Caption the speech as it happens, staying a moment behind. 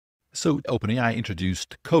So OpenAI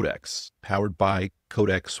introduced Codex, powered by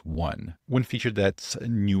Codex 1. One feature that's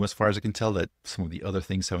new as far as I can tell that some of the other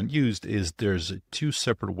things haven't used is there's two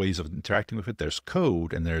separate ways of interacting with it. There's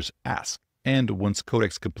code and there's ask. And once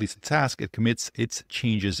Codex completes a task, it commits its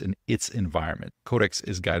changes in its environment. Codex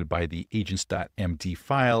is guided by the agents.md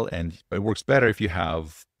file, and it works better if you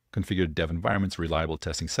have configured dev environments, reliable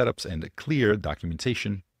testing setups, and clear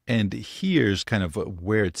documentation. And here's kind of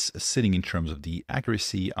where it's sitting in terms of the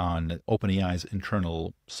accuracy on OpenAI's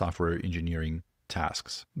internal software engineering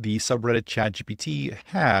tasks. The subreddit ChatGPT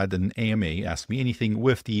had an AMA, Ask Me Anything,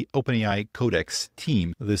 with the OpenAI Codex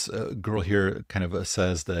team. This girl here kind of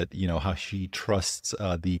says that, how she trusts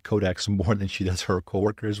the Codex more than she does her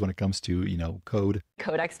coworkers when it comes to, code.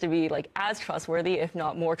 Codex to be as trustworthy, if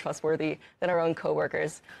not more trustworthy than our own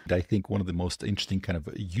coworkers. I think one of the most interesting kind of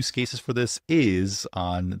use cases for this is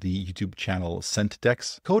on the YouTube channel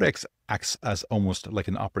SentDex. Codex acts as almost like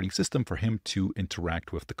an operating system for him to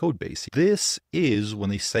interact with the code base. This is when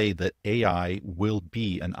they say that AI will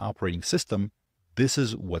be an operating system. This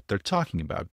is what they're talking about.